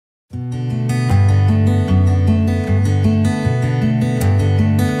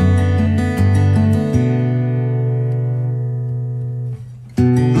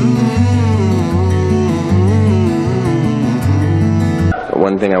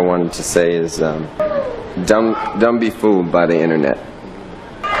wanted to say is don't be fooled by the internet.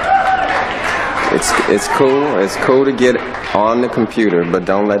 It's cool to get on the computer, but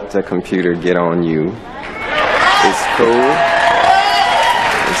don't let the computer get on you. It's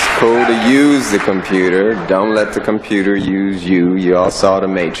cool to use the computer. Don't let the computer use you. You all saw The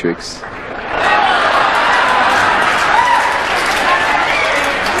Matrix.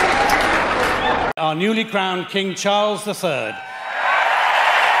 Our newly crowned King Charles III,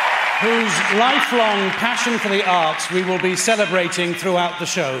 whose lifelong passion for the arts we will be celebrating throughout the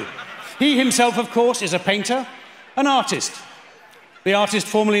show. He himself, of course, is a painter, an artist, the artist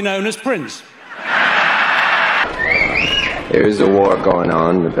formerly known as Prince. There is a war going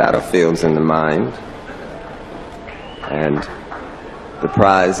on, the battlefield's in the mind, and the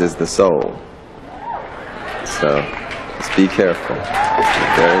prize is the soul. So, let's be careful. Be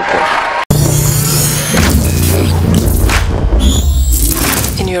very careful.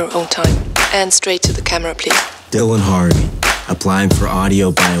 In your own time, and straight to the camera, please. Dylan Harvey, applying for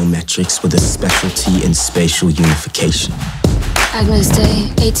audio biometrics with a specialty in spatial unification. Agnes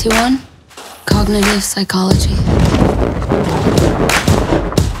Day, 821, cognitive psychology.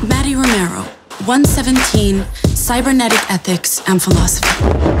 Maddie Romero, 117, cybernetic ethics and philosophy.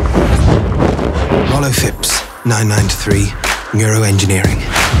 Rollo Phipps, 993, neuroengineering.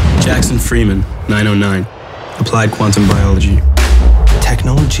 Jackson Freeman, 909, applied quantum biology.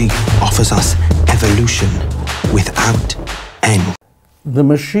 Technology offers us evolution without end. The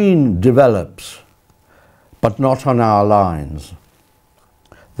machine develops, but not on our lines.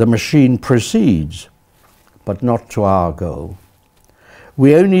 The machine proceeds, but not to our goal.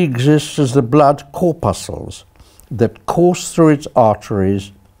 We only exist as the blood corpuscles that course through its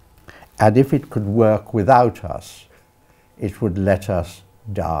arteries, and if it could work without us, it would let us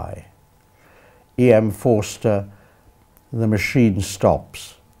die. E.M. Forster, The Machine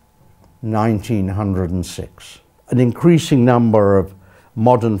Stops, 1906. An increasing number of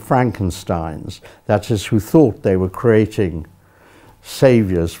modern Frankensteins, that is, who thought they were creating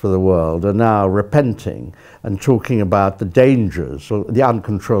saviors for the world, are now repenting and talking about the dangers, or the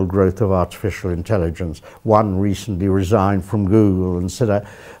uncontrolled growth of artificial intelligence. One recently resigned from Google and said, I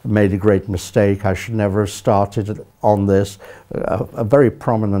made a great mistake, I should never have started on this. A very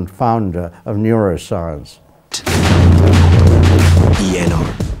prominent founder of neuroscience.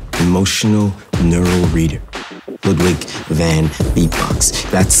 ENR, Emotional Neural Reader. Ludwig van Beatbox.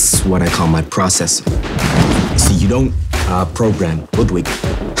 That's what I call my processor. See, you don't program Ludwig.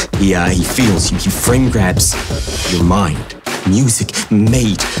 He feels you. He frame grabs your mind. Music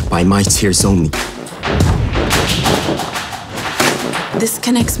made by my tears only. This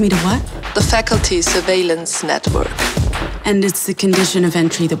connects me to what? The faculty surveillance network. And it's the condition of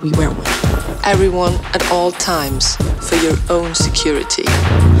entry that we wear one. Everyone at all times for your own security.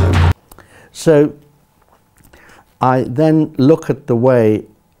 So I then look at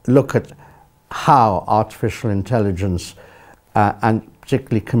how artificial intelligence and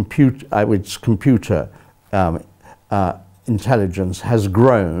particularly computer intelligence has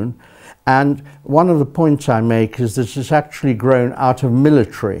grown. And one of the points I make is that it's actually grown out of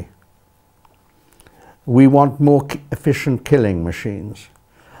military. We want more efficient killing machines.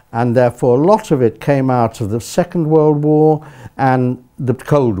 And therefore a lot of it came out of the Second World War and the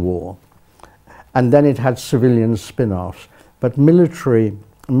Cold War. And then it had civilian spin-offs. But military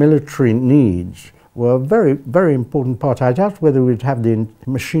needs were a very, very important part. I doubt whether we'd have the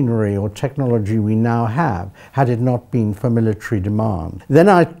machinery or technology we now have had it not been for military demand. Then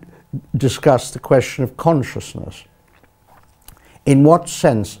I discussed the question of consciousness. In what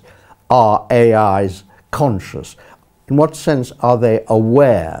sense are AIs conscious? In what sense are they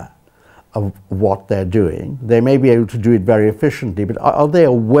aware of what they're doing? They may be able to do it very efficiently, but are they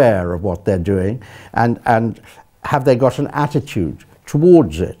aware of what they're doing? And have they got an attitude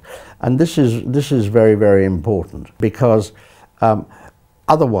towards it? And this is very, very important, because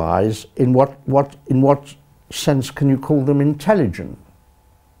otherwise, in what sense can you call them intelligent?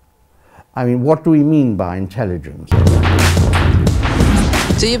 I mean, what do we mean by intelligence?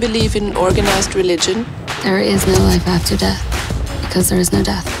 Do you believe in organized religion? There is no life after death, because there is no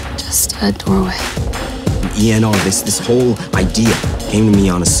death, just a doorway. ENR, this whole idea came to me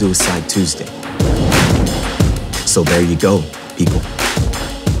on a Suicide Tuesday. So there you go, people.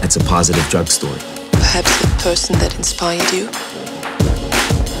 That's a positive drug story. Perhaps the person that inspired you?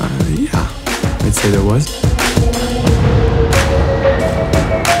 Yeah, I'd say there was.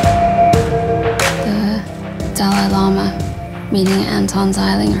 The Dalai Lama meeting Anton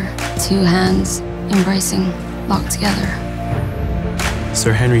Zeilinger, two hands embracing, locked together.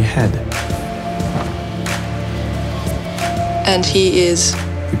 Sir Henry Head. And he is?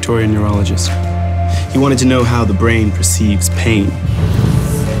 Victorian neurologist. He wanted to know how the brain perceives pain.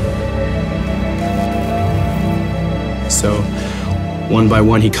 So, one by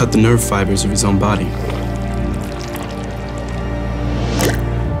one, he cut the nerve fibers of his own body.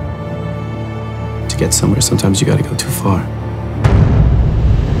 To get somewhere, sometimes you gotta go too far.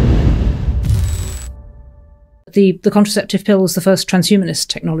 The contraceptive pill was the first transhumanist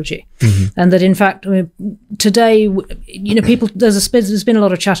technology, and that in fact, I mean, today, you know, people there's been a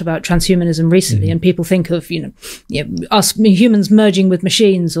lot of chat about transhumanism recently, and people think of us humans merging with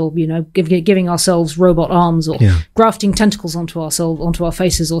machines, or giving ourselves robot arms, or grafting tentacles onto ourselves, onto our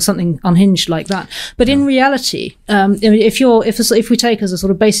faces, or something unhinged like that. But in reality, if we take as a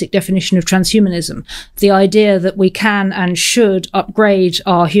sort of basic definition of transhumanism, the idea that we can and should upgrade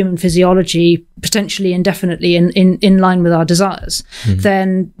our human physiology potentially indefinitely in line with our desires,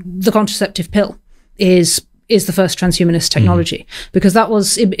 then the contraceptive pill is the first transhumanist technology, because that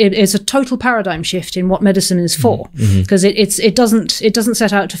was it's a total paradigm shift in what medicine is for, because it doesn't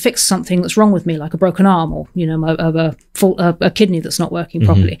set out to fix something that's wrong with me, like a broken arm or a kidney that's not working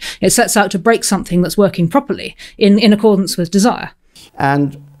properly. It sets out to break something that's working properly in accordance with desire.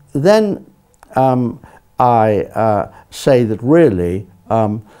 And then I say that really,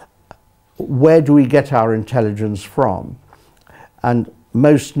 where do we get our intelligence from? And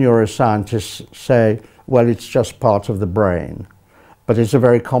most neuroscientists say, well, it's just part of the brain, but it's a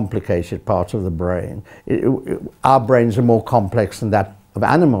very complicated part of the brain. Our brains are more complex than that of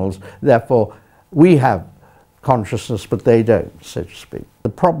animals, therefore we have consciousness, but they don't, so to speak. The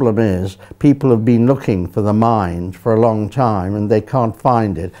problem is people have been looking for the mind for a long time and they can't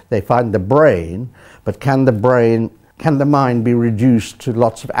find it. They find the brain, but can the mind be reduced to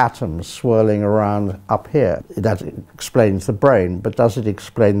lots of atoms swirling around up here? That explains the brain, but does it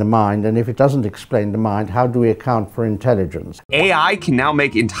explain the mind? And if it doesn't explain the mind, how do we account for intelligence? AI can now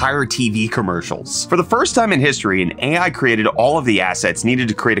make entire TV commercials. For the first time in history, an AI created all of the assets needed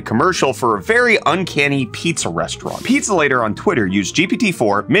to create a commercial for a very uncanny pizza restaurant. Pizzalator on Twitter used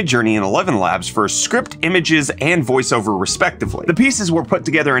GPT-4, Midjourney, and 11 Labs for script, images, and voiceover respectively. The pieces were put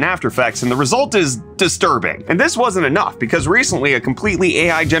together in After Effects, and the result is disturbing. And this wasn't enough, because recently a completely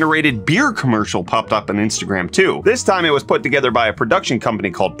AI-generated beer commercial popped up on Instagram too. This time it was put together by a production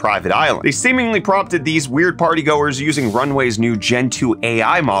company called Private Island. They seemingly prompted these weird partygoers using Runway's new Gen 2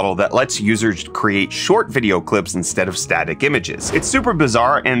 AI model that lets users create short video clips instead of static images. It's super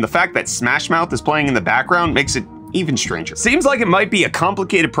bizarre, and the fact that Smash Mouth is playing in the background makes it even stranger. Seems like it might be a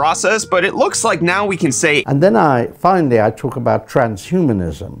complicated process, but it looks like now we can say... And then finally I talk about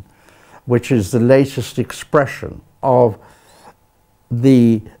transhumanism, which is the latest expression of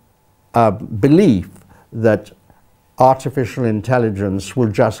the belief that artificial intelligence will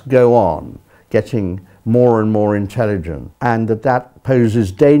just go on getting more and more intelligent, and that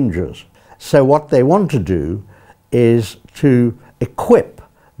poses dangers. So what they want to do is to equip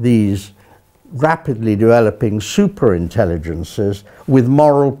these rapidly developing superintelligences with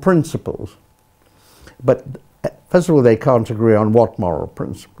moral principles. But first of all, they can't agree on what moral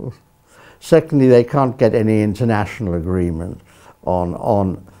principles. Secondly, they can't get any international agreement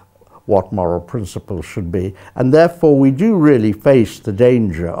on what moral principles should be. And therefore, we do really face the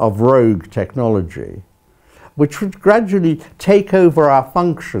danger of rogue technology, which would gradually take over our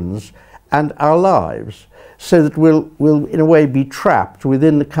functions and our lives, so that we'll in a way be trapped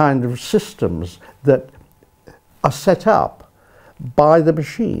within the kind of systems that are set up by the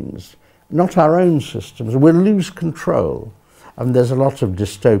machines, not our own systems. We'll lose control. And there's a lot of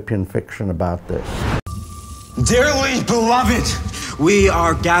dystopian fiction about this. Dearly beloved, we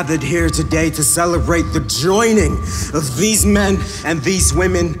are gathered here today to celebrate the joining of these men and these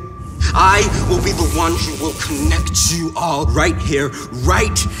women. I will be the one who will connect you all right here,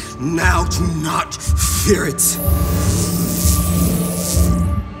 right now. Do not fear it.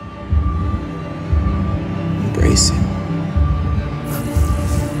 Embrace it.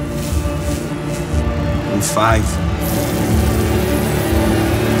 In 5,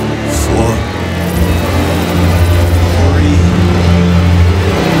 4,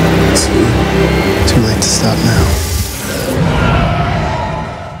 Too late to stop now.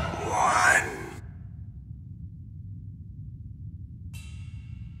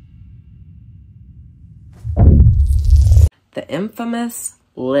 The infamous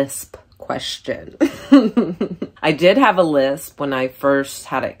lisp question. I did have a lisp when I first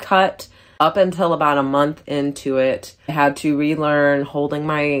had it cut. Up until about a month into it, I had to relearn holding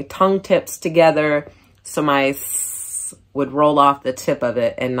my tongue tips together so my s would roll off the tip of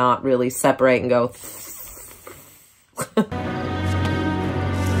it and not really separate and go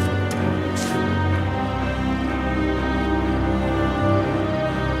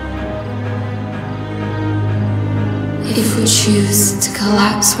will choose to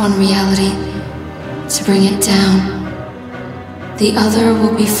collapse one reality, to bring it down. The other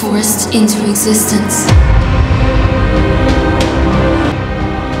will be forced into existence.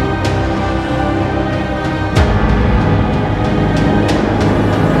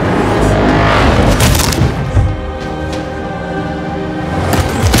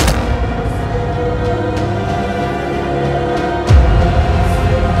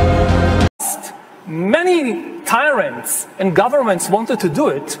 Many tyrants and governments wanted to do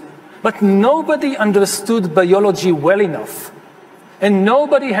it, but nobody understood biology well enough. And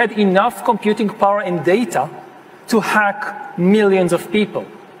nobody had enough computing power and data to hack millions of people.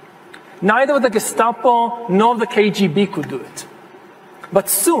 Neither the Gestapo nor the KGB could do it. But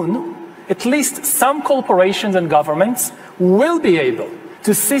soon, at least some corporations and governments will be able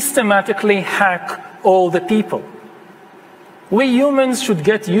to systematically hack all the people. We humans should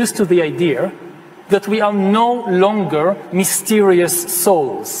get used to the idea that we are no longer mysterious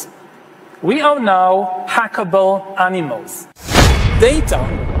souls. We are now hackable animals. Data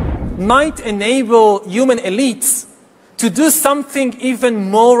might enable human elites to do something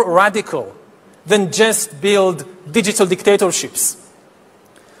even more radical than just build digital dictatorships.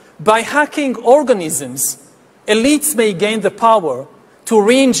 By hacking organisms, elites may gain the power to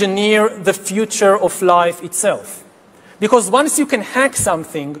re-engineer the future of life itself. Because once you can hack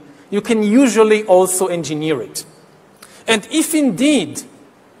something, you can usually also engineer it. And if indeed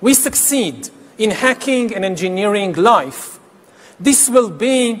we succeed in hacking and engineering life, this will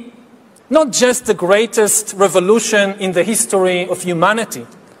be not just the greatest revolution in the history of humanity.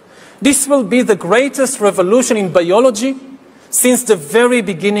 This will be the greatest revolution in biology since the very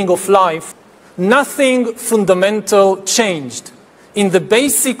beginning of life. Nothing fundamental changed in the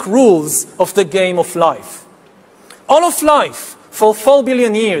basic rules of the game of life. All of life, for 4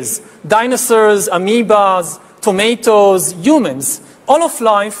 billion years, dinosaurs, amoebas, tomatoes, humans, all of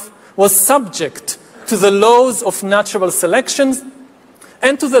life was subject to the laws of natural selection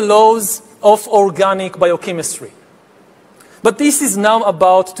and to the laws of organic biochemistry. But this is now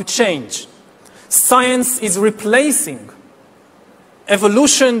about to change. Science is replacing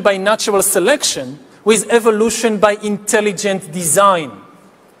evolution by natural selection with evolution by intelligent design.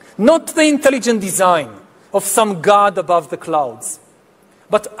 Not the intelligent design of some god above the clouds,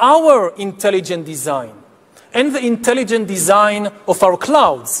 but our intelligent design and the intelligent design of our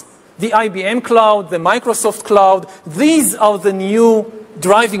clouds, the IBM cloud, the Microsoft cloud. These are the new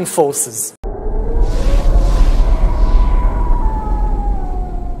driving forces.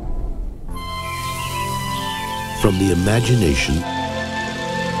 From the imagination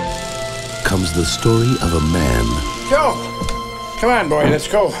comes the story of a man. Joe! Come on, boy, let's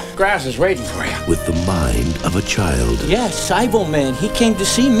go. Grass is waiting for you. With the mind of a child. Yeah, Cybo Man. He came to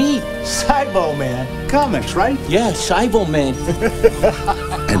see me. Cybo Man? Comics, right? Yeah, Cybo Man.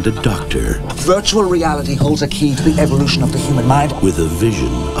 And a doctor. Virtual reality holds a key to the evolution of the human mind. With a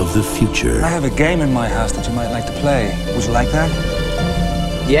vision of the future. I have a game in my house that you might like to play. Would you like that?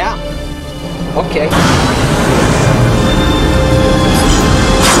 Yeah. Okay.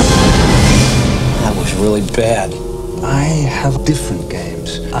 That was really bad. I have different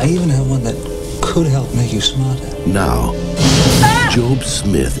games. I even have one that could help make you smarter. Now, Job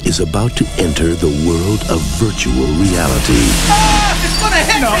Smith is about to enter the world of virtual reality. It's gonna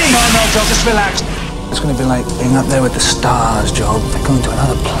hit me! No, Job, just relax. It's gonna be like being up there with the stars, Job. They're going to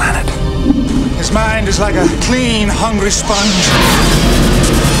another planet. His mind is like a clean, hungry sponge.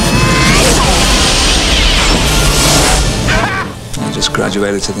 I just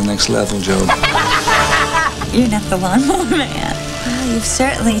graduated to the next level, Job. You're not the lawnmower man. Well, you've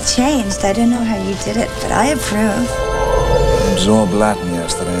certainly changed. I don't know how you did it, but I approve. I absorbed Latin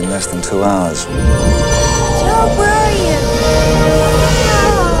yesterday in less than 2 hours. Joe, where are you?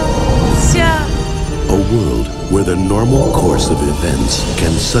 Oh, Joe. A world where the normal course of events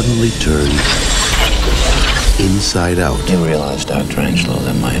can suddenly turn inside out. You realize, Dr. Angelo,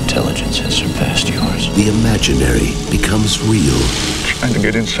 that my intelligence has surpassed yours. The imaginary becomes real. Trying to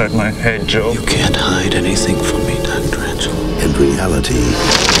get inside my head, Joe. You can't hide anything from me, Dr. Angelo. And reality.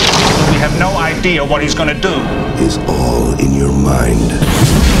 We have no idea what he's gonna do. Is all in your mind.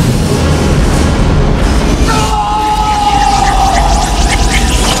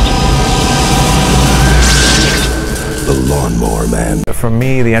 The Lawnmower Man. For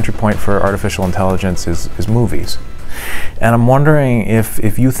me, the entry point for artificial intelligence is movies. And I'm wondering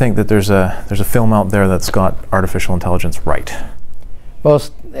if you think that there's a film out there that's got artificial intelligence right.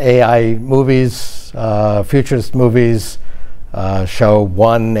 Most AI movies, futurist movies, show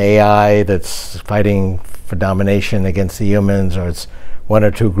one AI that's fighting for domination against the humans, or it's one or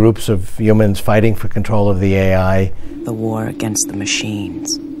two groups of humans fighting for control of the AI. The war against the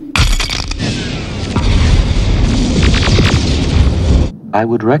machines. I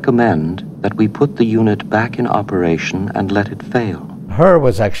would recommend that we put the unit back in operation and let it fail. Her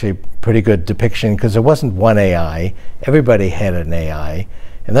was actually a pretty good depiction because there wasn't one AI. Everybody had an AI.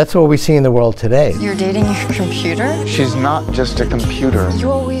 And that's what we see in the world today. You're dating your computer? She's not just a computer.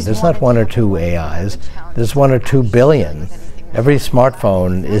 There's not one or two AIs. There's 1 or 2 billion. Every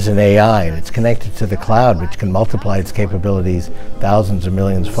smartphone is an AI, and it's connected to the cloud, which can multiply its capabilities thousands or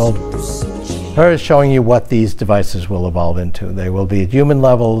millions fold. Her is showing you what these devices will evolve into. They will be at human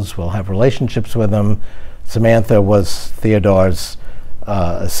levels. We'll have relationships with them. Samantha was Theodore's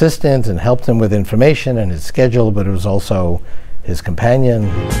assistant and helped him with information and his schedule, but it was also his companion.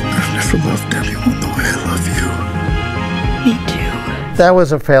 I've never loved anyone the way I love you. Me too. That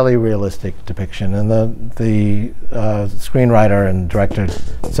was a fairly realistic depiction, and the screenwriter and director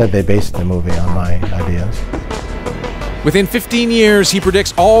said they based the movie on my ideas. Within 15 years, he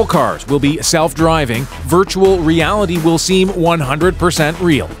predicts all cars will be self-driving. Virtual reality will seem 100%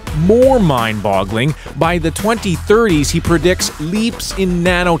 real. More mind-boggling, by the 2030s, he predicts leaps in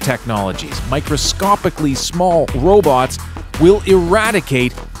nanotechnologies. Microscopically small robots will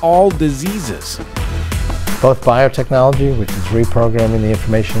eradicate all diseases. Both biotechnology, which is reprogramming the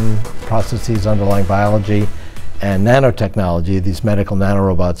information processes underlying biology, and nanotechnology, these medical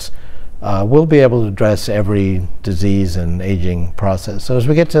nanorobots, will be able to address every disease and aging process. So as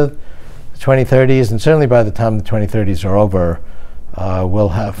we get to the 2030s, and certainly by the time the 2030s are over, we'll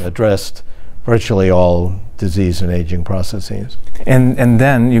have addressed virtually all disease and aging processes. And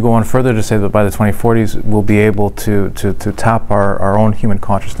then you go on further to say that by the 2040s, we'll be able to tap our own human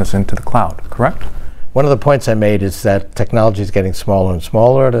consciousness into the cloud, correct? One of the points I made is that technology is getting smaller and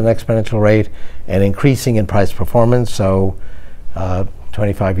smaller at an exponential rate and increasing in price performance. So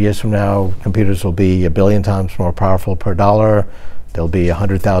 25 years from now, computers will be 1 billion times more powerful per dollar. They'll be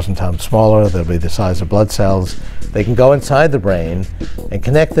 100,000 times smaller. They'll be the size of blood cells. They can go inside the brain and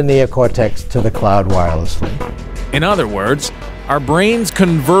connect the neocortex to the cloud wirelessly. In other words, our brains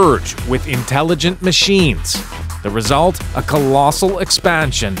converge with intelligent machines. The result, a colossal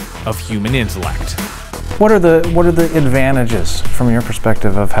expansion of human intellect. What are the advantages, from your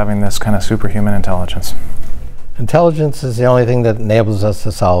perspective, of having this kind of superhuman intelligence? Intelligence is the only thing that enables us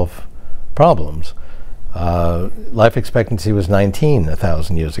to solve problems. Life expectancy was 19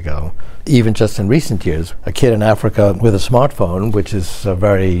 1,000 years ago. Even just in recent years, a kid in Africa with a smartphone, which is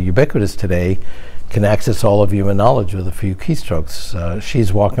very ubiquitous today, can access all of human knowledge with a few keystrokes.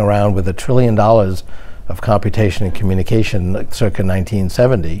 She's walking around with $1 trillion of computation and communication circa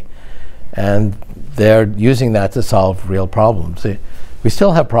 1970, and they're using that to solve real problems. We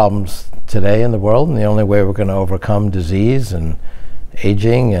still have problems today in the world, and the only way we're going to overcome disease and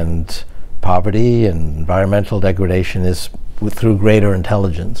aging and poverty and environmental degradation is through greater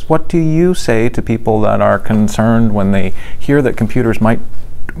intelligence. What do you say to people that are concerned when they hear that computers might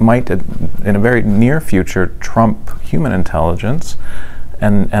in a very near future trump human intelligence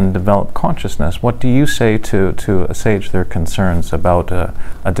and develop consciousness? What do you say to assuage their concerns about a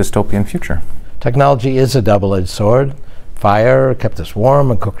dystopian future? Technology is a double-edged sword. Fire kept us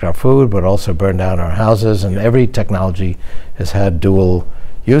warm and cooked our food, but also burned down our houses, and every technology has had dual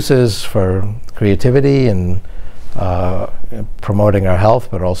uses for creativity and promoting our health,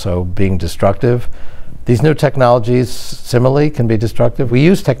 but also being destructive. These new technologies, similarly, can be destructive. We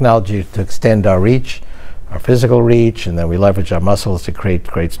use technology to extend our reach, our physical reach, and then we leverage our muscles to create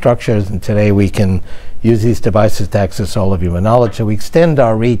great structures. And today we can use these devices to access all of human knowledge. So we extend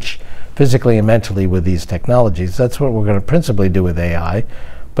our reach physically and mentally with these technologies. That's what we're going to principally do with AI.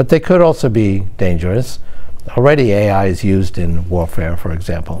 But they could also be dangerous. Already AI is used in warfare, for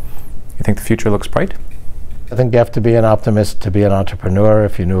example. You think the future looks bright? I think you have to be an optimist to be an entrepreneur.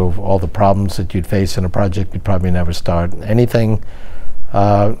 If you knew of all the problems that you'd face in a project, you'd probably never start anything.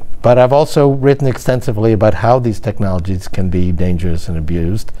 But I've also written extensively about how these technologies can be dangerous and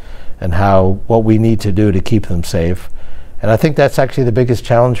abused, and what we need to do to keep them safe. And I think that's actually the biggest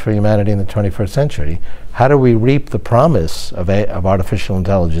challenge for humanity in the 21st century. How do we reap the promise of artificial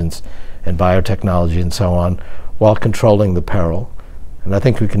intelligence and biotechnology and so on, while controlling the peril? And I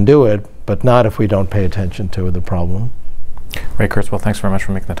think we can do it, but not if we don't pay attention to the problem. Ray Kurzweil, thanks very much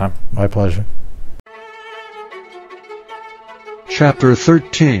for making the time. My pleasure. Chapter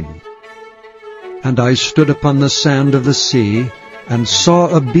 13. And I stood upon the sand of the sea, and saw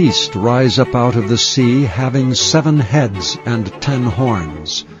a beast rise up out of the sea, having 7 heads and 10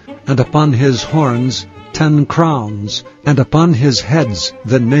 horns, and upon his horns 10 crowns, and upon his heads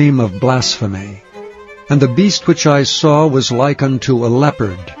the name of blasphemy. And the beast which I saw was like unto a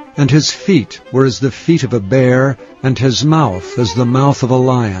leopard, and his feet were as the feet of a bear, and his mouth as the mouth of a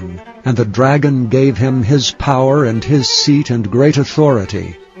lion. And the dragon gave him his power and his seat and great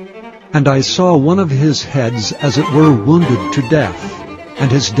authority. And I saw one of his heads as it were wounded to death, and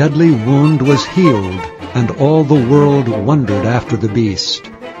his deadly wound was healed, and all the world wondered after the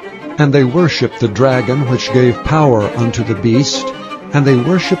beast. And they worshipped the dragon which gave power unto the beast, and they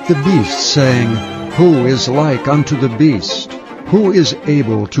worshipped the beast, saying, Who is like unto the beast? Who is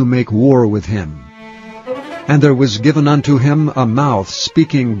able to make war with him? And there was given unto him a mouth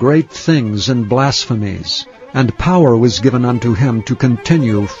speaking great things and blasphemies, and power was given unto him to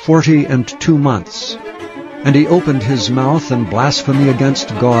continue 42 months. And he opened his mouth in blasphemy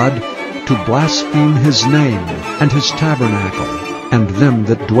against God, to blaspheme his name, and his tabernacle, and them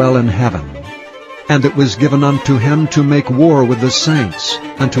that dwell in heaven. And it was given unto him to make war with the saints,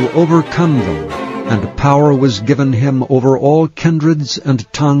 and to overcome them, and power was given him over all kindreds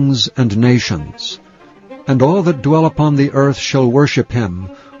and tongues and nations. And all that dwell upon the earth shall worship him,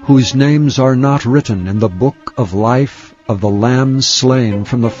 whose names are not written in the book of life of the Lamb slain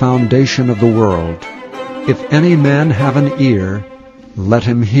from the foundation of the world. If any man have an ear, let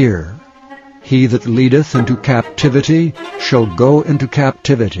him hear. He that leadeth into captivity shall go into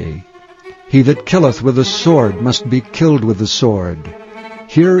captivity. He that killeth with the sword must be killed with the sword.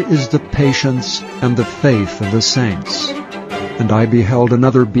 Here is the patience and the faith of the saints. And I beheld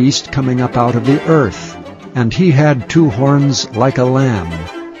another beast coming up out of the earth, and he had 2 horns like a lamb,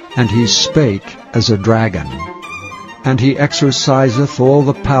 and he spake as a dragon. And he exerciseth all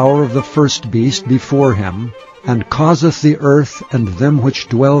the power of the first beast before him, and causeth the earth and them which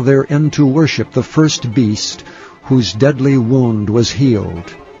dwell therein to worship the first beast, whose deadly wound was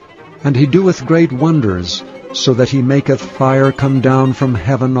healed. And he doeth great wonders, so that he maketh fire come down from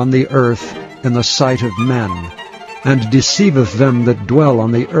heaven on the earth in the sight of men, and deceiveth them that dwell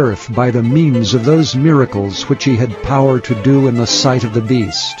on the earth by the means of those miracles which he had power to do in the sight of the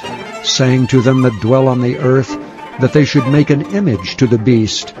beast, saying to them that dwell on the earth, that they should make an image to the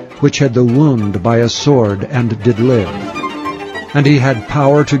beast, which had the wound by a sword, and did live. And he had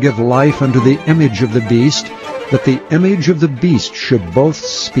power to give life unto the image of the beast, that the image of the beast should both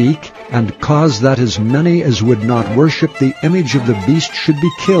speak, and cause that as many as would not worship the image of the beast should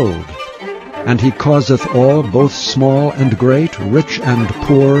be killed. And he causeth all, both small and great, rich and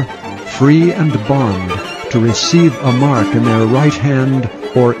poor, free and bond, to receive a mark in their right hand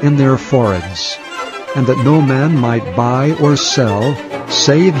or in their foreheads, and that no man might buy or sell,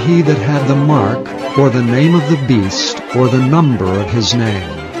 save he that had the mark, or the name of the beast, or the number of his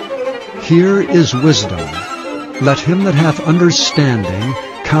name. Here is wisdom. Let him that hath understanding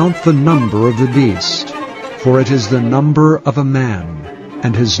count the number of the beast, for it is the number of a man,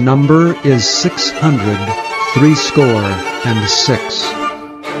 and his number is 666.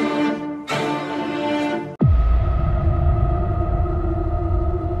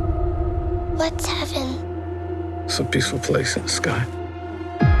 What's heaven? It's a peaceful place in the sky.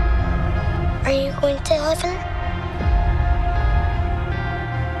 Are you going to heaven?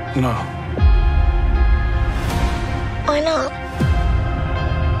 No. Why not?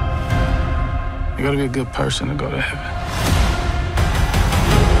 You gotta be a good person to go to heaven.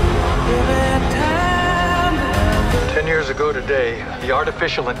 10 years ago today, the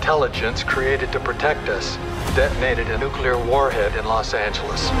artificial intelligence created to protect us detonated a nuclear warhead in Los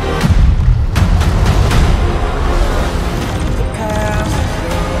Angeles.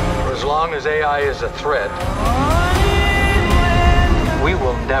 For as long as AI is a threat, we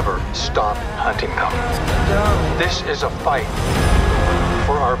will never stop hunting them. This is a fight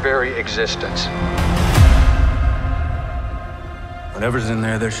for our very existence. Whatever's in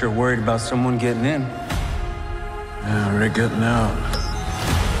there, they're sure worried about someone getting in. Yeah, already getting out.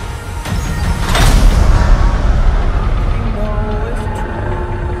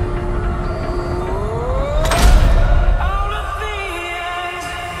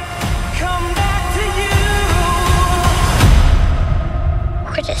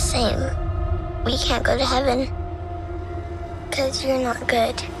 We're the same. We can't go to heaven because you're not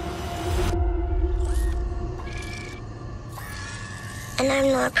good. And I'm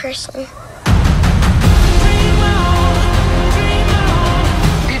not a person.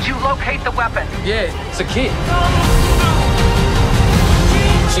 Did you locate the weapon? Yeah, it's a kid.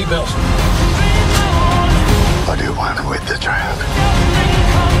 Seatbelts. What do you want with the child?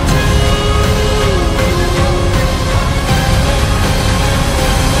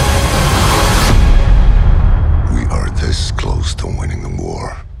 We are this close to winning the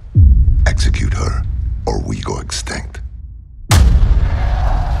war. Execute her, or we go extinct.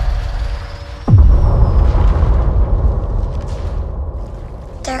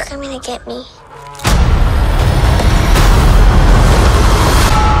 They're coming to get me.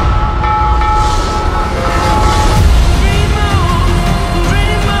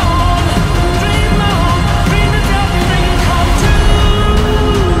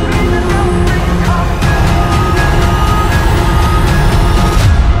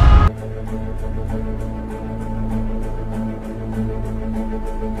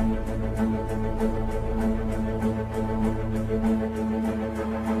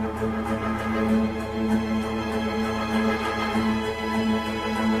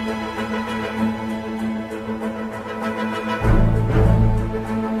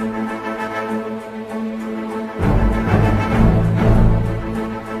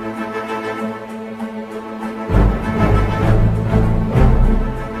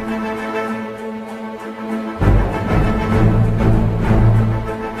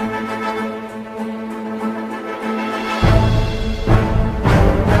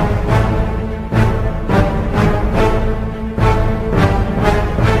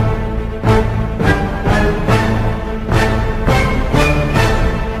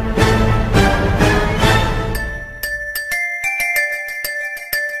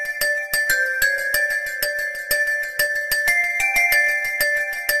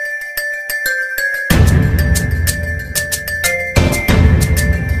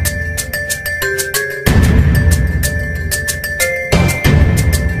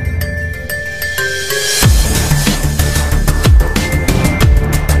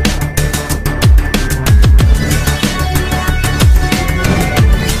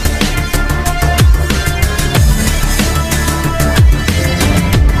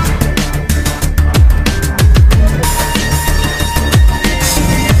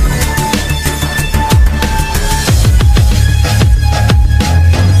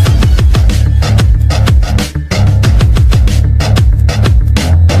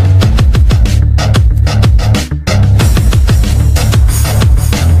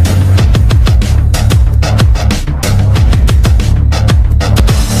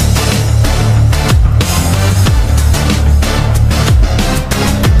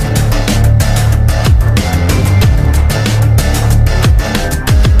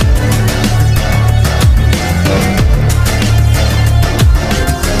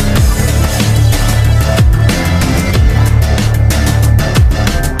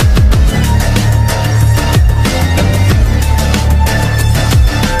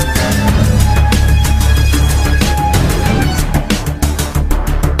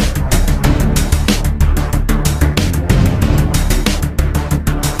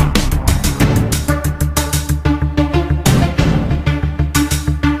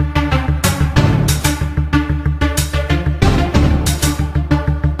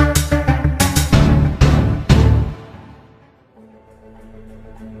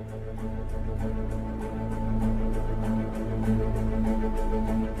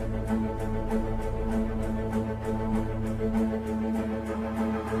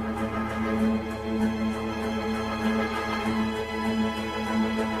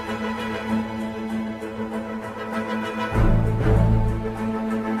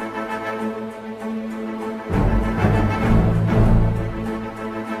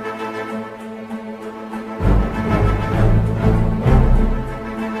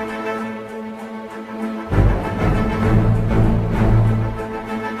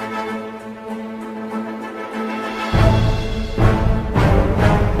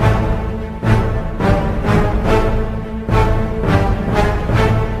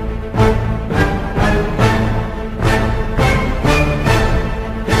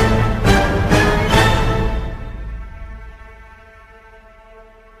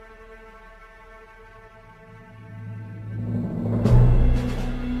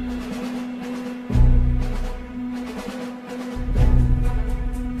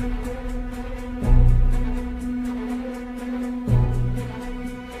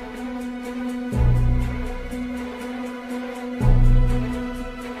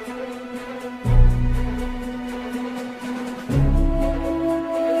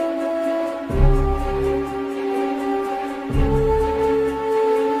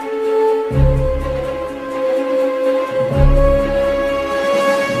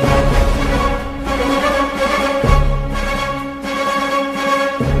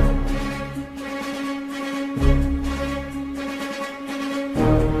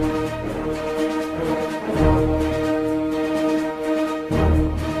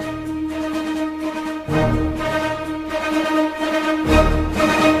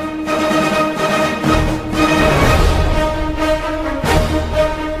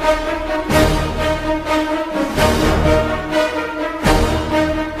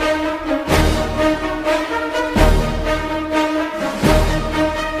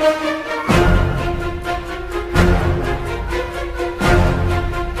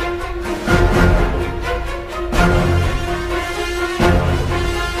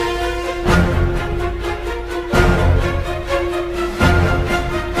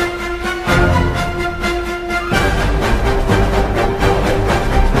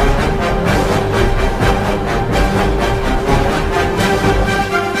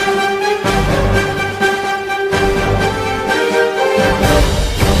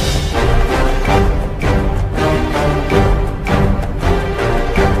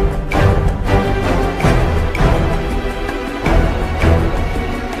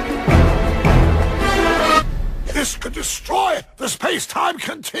 could destroy the space-time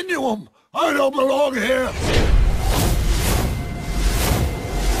continuum. I don't belong here.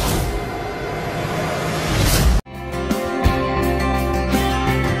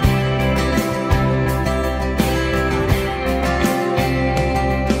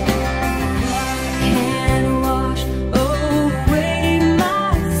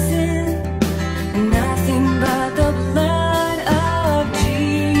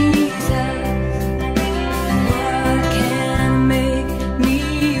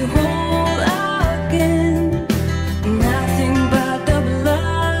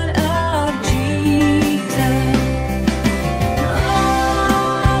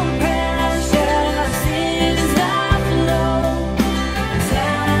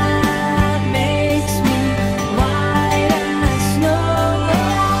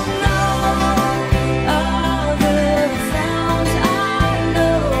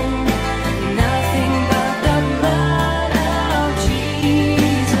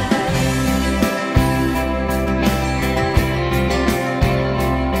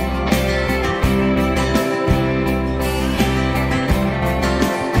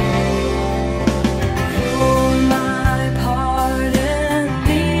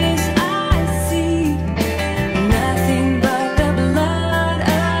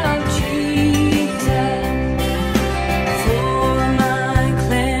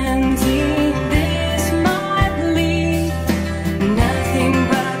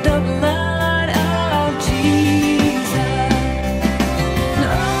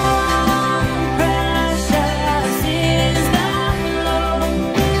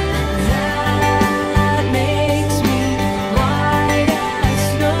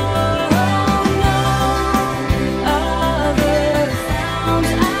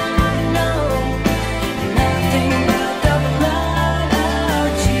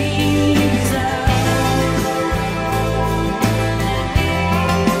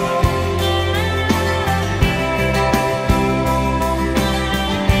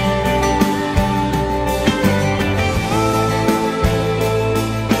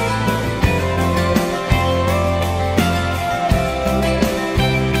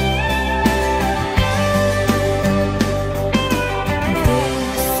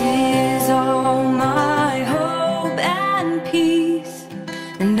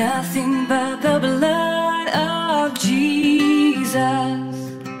 Nothing but the blood of Jesus.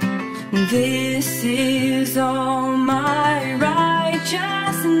 This is all my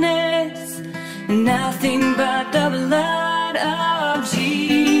righteousness. Nothing but the blood of